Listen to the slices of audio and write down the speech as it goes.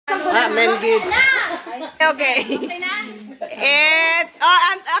men give. Okay.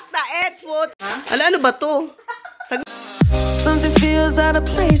 Akta, foot. Ano ba to? Something feels out of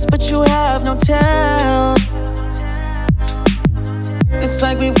place, but you have no tell. It's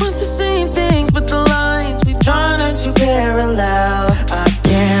like we want the same things, but the lines we've drawn are too parallel. I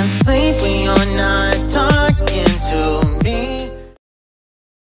can't sleep when you're not talking to me.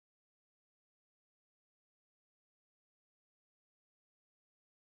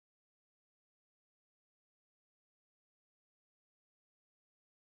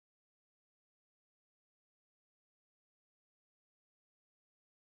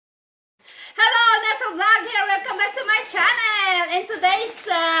 Hello, Nessel vlog here. Welcome back to my channel. And today's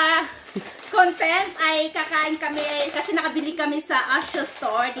content ay kakain kami kasi nakabili kami sa Asia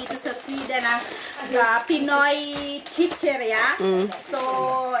store dito sa Sweden ng Pinoy chicheria. So,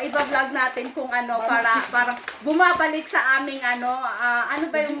 iba-vlog natin kung ano para bumabalik sa aming ano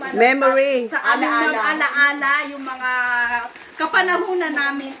ba yung memory. Sa aming alaala, yung mga kapanahunan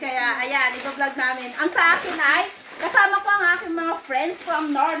namin. Kaya, ayan, iba-vlog namin. Ang sa akin ay kasama ko ang aking mga friends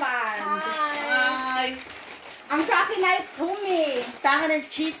from Norman. Hi! Ang sa akin ay Tumi. Sa akin ay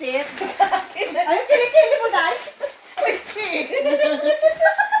Cheez-It. Ayun, kilikili mo dahil? Cheez!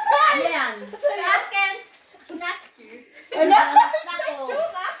 Ayan. Sa akin, Snacky.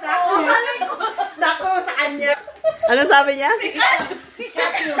 Snacko sa kanya. Ano sabi niya? Pikachu.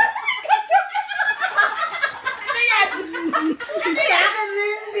 Pikachu. Ano yan? Sa akin,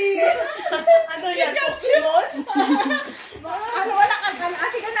 Rindy. Ano yan? Pokemon? Ano, wala ka.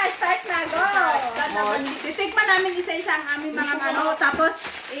 Sige na, start na. Go. Titikman namin isa-isa ang aming mga ano. Tapos,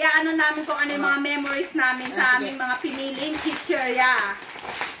 iaano namin kung ano yung mga memories namin sa aming mga piniling chicheria.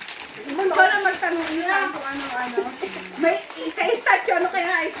 Ikaw na magtanong niya kung ano-ano. May ka-start yun. Ano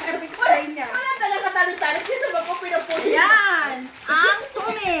kaya i-explain niya? Wala talaga talong-talong. Kasi ba po pinapunin? Yan. Ang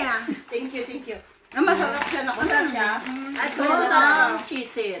Tumi. Thank you, thank you. Masarap siya. Masarap siya. At ang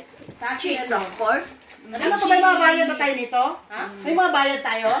Cheez-It. Cheese, of course. Ano ba, may mga bayad na tayo nito? Ha? May mga bayad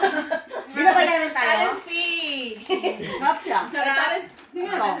tayo? Binabayaran tayo? Talent fee. Sarap siya. Sarap.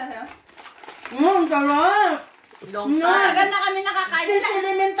 Sarap. Tagal na kami nakakain. Since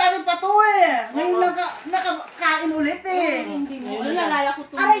elementary pa to eh. Ngayon nakakain ulit eh. Hindi mo. Nalalaya ko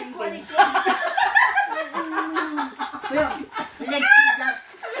ito. Aray ko. Next lang.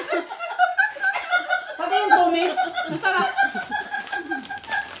 Pati yung Tumi. Masarap.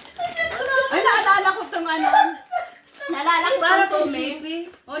 Ay, naalala ko itong ano. Naalala ko itong Tumi.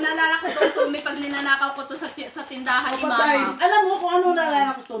 O, naalala ko itong Tumi pag ninanakaw ko ito sa tindahan ni Mama. Alam mo kung ano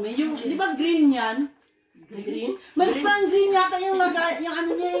naalala ko Tumi? Yung, di ba green yan? Green? May pang green yata yung ano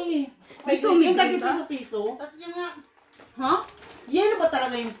niya eh. May Tumi. Yung tagi-piso-piso. Ha? Yellow ba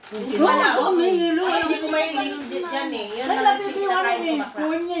talaga yung Wala ko, may yelo. Hindi ko may legit yan eh. Yun ay, ang lapit yung ano eh.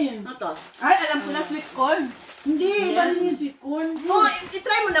 Corn niya yun. Ito. Ay, alam ko na sweet corn. Hindi, iba rin yung sweet corn. Oh,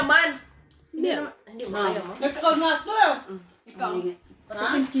 i-try mo naman. Hindi mo kaya mo. Ikaw nga ito. Ikaw.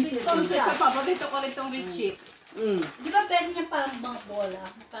 Pati cheese ito. Paborito ko rin itong richie. Di ba pwede niya parang bang bola?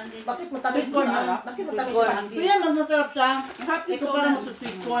 Bakit matamis corn? Bakit matamis corn? Kaya masarap siya. Ito corn. parang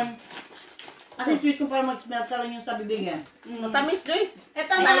sweet corn. Kasi sweet corn parang mag-smell ka lang yung sa bibig eh. Matamis doy.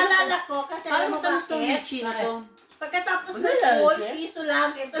 Ito naalala ko kasi alam mo matamis tong bakit? litchi na to. Pagkatapos ng school, piso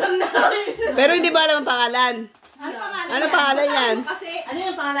lang. Ito lang namin. Pero hindi ba alam ang pangalan? Ano pangalan? Ano pangalan yan? Kasi, Ano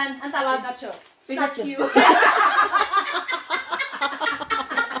yung pangalan? Ang tawag? Pikachu.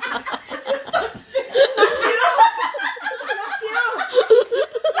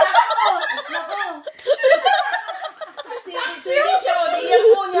 Swedish siya o, di yan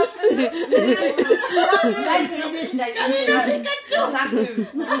po niya. Guys, Swedish guys. Pikachu. Snaku.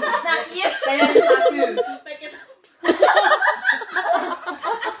 Snacky. Kaya snaku.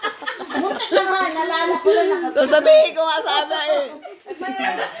 Muntik na nga, nalala ko lang nakapit. Sasabihin ko nga sana eh.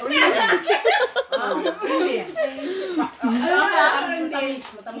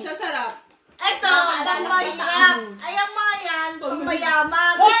 Masasarap. Ito, ang mahirap. Ay, ang mga yan, pang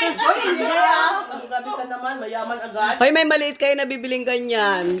mayaman. Gabi ka naman, mayaman agad. Hoy, may maliit kayo na bibiling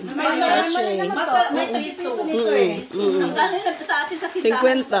ganyan. May tagipiso nito eh. Ang dami na sa atin sa kita.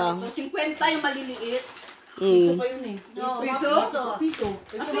 50. 50 yung maliliit. Piso pa yun eh. Piso? Piso.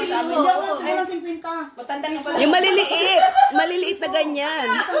 Hindi sa amin. Hindi ako ng 50. Matanda ka pala. Yung maliliit. Maliliit na ganyan.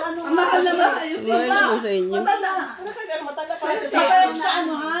 Ang mahal naman. Mahal naman sa inyo. Matanda. Matanda pa siya sa Masarap sa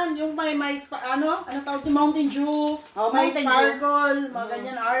anuhan. Yung may ano tawag yung Mountain Dew. May sparkle. Mga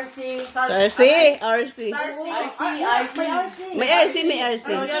ganyan, RC. RC. RC. May RC. May RC.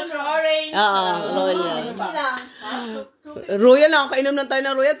 Royal orange. Oo, Royal. lang. Royal lang. Kainom lang tayo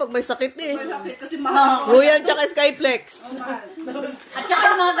ng Royal pag may sakit eh. Kasi mahal. Royal tsaka Skyflex. At saka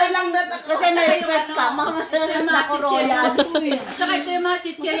yung mga kailang Kasi may request ka, mga Royal. Saka ito yung mga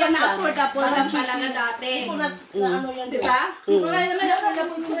chichirya na affordable lang talaga dati. Diba? Wala naman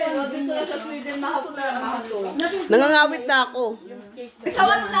affordable ko eh. Dito lang sa Sweden, mahal ko na mahal ko. Nangangawit na ako. Ikaw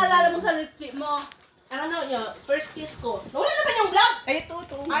ano naalala mo sa retreat mo? Ano yun? First kiss ko. Wala naman yung vlog! Ay, ito.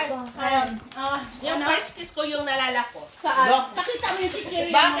 Ayan. Yung first kiss ko yung nalala ko. Saan? Nakita mo yung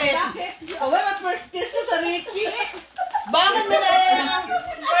chichirya mo? Bakit? Wala first kiss ko sa Richie. Bakit mo na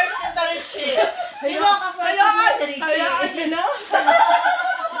first kiss sa Richie? Sino ka first kiss sa Richie? Kaya, no?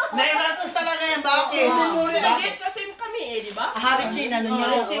 Nairatos talaga yan, bakit? Nag-date kasi kami eh, di ba? Richie, ano niya?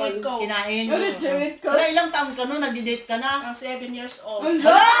 Richie with ko. Kinain. Wala, ilang taon ka nun? Nag-date ka na? 7 years old.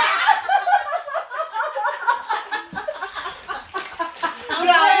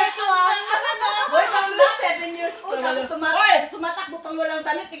 Hoy, mamla, 7 years old. Sabi, tumatakbo pang walang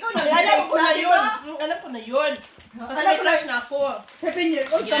damit. Ikaw na. Alam ko na yun. Alam ko na yun. Kasi may crush na ako. 7 years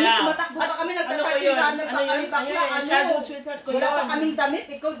old. Kami Yeah. tumatakbo pa kami. Ano ko Nagtatouch yun? runner pa Ano kami. yun? Bakla, Ano yun? Childhood sweetheart ko Wala yun. pa kaming damit.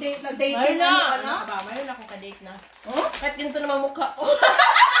 Ikaw, nag-dating Ayun na. ano ka na? Mayroon akong ka-date na. Kahit ganito naman mukha ko.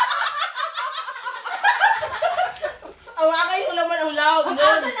 Awakan yung laman ang love. Ang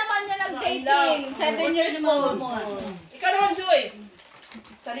aga naman niya nag-dating. 7 years old. Ikaw naman, Joy.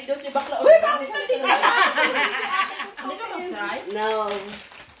 Sali daw si Bakla. Uy, bakit salita ka? Hindi ka mag-try? No.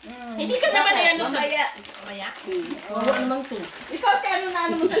 Hindi ka naman na yan. Mamaya. Mamaya? Oo, namang to. Ikaw, ano na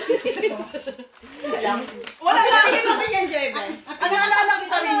ano mo sa sisig mo? Wala lang. Ano ba yan, Joy? Ang naalala ko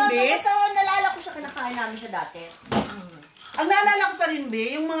sa Rinbe, nalala ko siya kinakain namin siya dati. ang naalala ko sa Rinbe,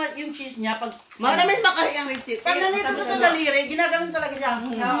 yung cheese niya, pag Maraming makari ang Richie. pag nandito ko sa daliri, ginaganon talaga siya.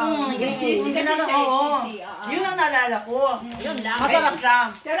 Oo. Yun ang naalala ko. Yun lang. Masarap siya.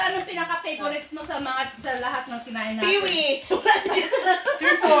 Pero anong pinaka-favorite mo sa lahat ng kinain natin? Piwi.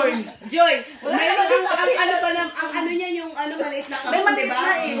 Sweet corn. Joy, mayroon ang ano ba ng, ang ano niya yung ano maliit na May karton, maliit diba?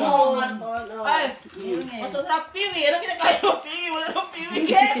 na eh. Oo, karton. oo. Ay, masarap piwi. Ano kinakain mo? Piwi. Wala nang piwi.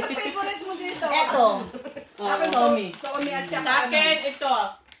 Favorite mo dito? Eto. Akin, Tommy. Tommy at saka Sa akin, ito.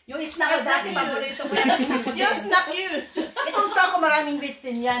 yung snack dati, paborito ko yan. Yung snack yun. Itong stock ko maraming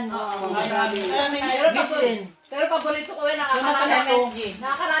bitsin yan. Maraming bitsin. Pero paborito ko yun, MSG.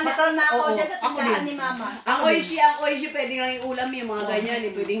 nakakarami na ako dyan sa tindahan ni Mama. Ang oishi, pwede nga yung ulam yung mga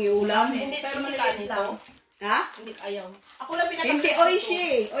ganyan, pwedeng yung ulam. Pero maliit lang. Ha? Hindi ayaw. Ako lang pinaka- Hindi,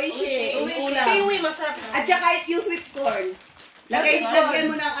 oishi, yung ulam. Piwi, masarap. At saka yung sweet corn. Lagyan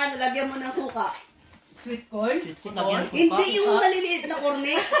mo ng ano, lagyan mo ng suka. Sweet corn? Hindi yung maliliit na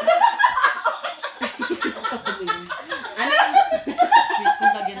korne. Ano? Sweet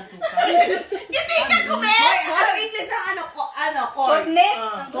corn lagyan ng suka. Hindi ka kumin! Hoy, ano English ng ano? Corn. Cornet?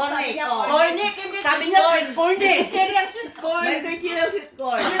 Cornet, oh. Cornic, hindi Sabi niya sweet corn eh. Cherry ang sweet corn. May tortilla yung sweet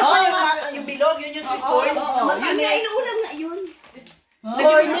corn. Sweet corn yung bilog, yun yung sweet corn. Oo, yun nga, inuulam nga yun.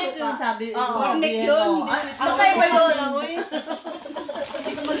 Cornet yung sabi. Cornet yun. Ang kaya ba yun?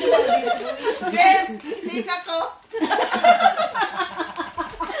 Yes! Hindi ka ko.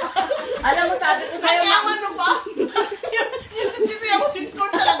 Alam mo, sabi ko sa'yo, Ayaman mo ba? Yung sisitoy ako sweet corn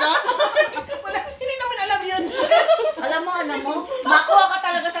talaga. Wala, hindi namin alam yun. alam mo, makuha ka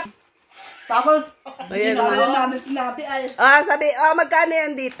talaga sa... Tapos, Ayan, namin sinabi ay, magkano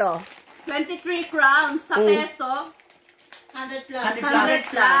yan dito? 23 crowns sa peso. 100 plus.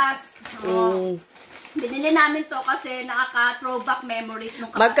 100 plus. Binili namin to kasi nakaka-throwback memories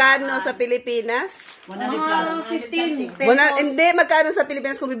nung Magkano sa Pilipinas? 100 plus. 15 pesos. Hindi, magkano sa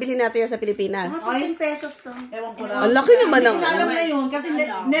Pilipinas kung bibili natin yan sa Pilipinas? 15 pesos to. Ewan ko lang. Ang laki naman ng Hindi ko alam na yun kasi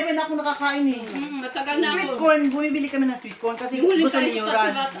never na ako nakakain eh. Matagal na Sweet corn, bumibili kami ng sweet corn kasi gusto ni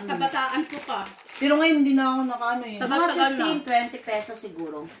Yoran. Kabataan ko pa. Pero ngayon hindi na ako nakaano eh. Tagal na. 20 pesos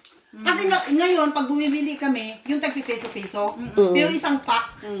siguro. Kasi ngayon, pag bumibili kami, yung tagpi-peso-peso, pero isang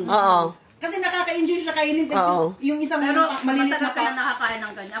pack. Oo. Kasi nakaka-enjoy siya kainin. Oo. Yung isang Pero maliliit matagal na ka na pack. nakakain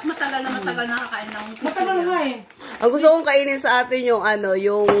ng ganyan. Ako matagal na nakakain ng Matagal nga eh. Ang gusto kong kainin sa atin yung ano,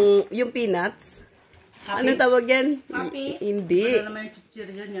 yung peanuts. Anong tawag yan? Happy? Hindi. Ano naman yung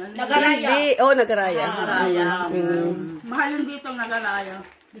chichirya niya? Hindi. Oh, nagaraya. Nagaraya. Mahal yung dito ang nagaraya.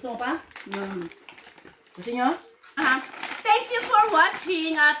 Gusto mo pa? Gusto nyo? Thank you for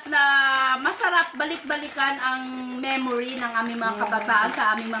watching at masarap balik-balikan ang memory ng aming mga kabataan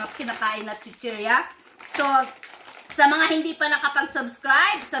sa aming mga kinakain at chichirya. So, sa mga hindi pa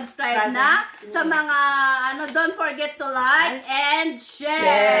nakapag-subscribe, subscribe na. Sa mga don't forget to like and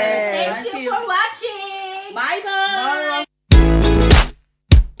share. Thank you for watching. Bye-bye!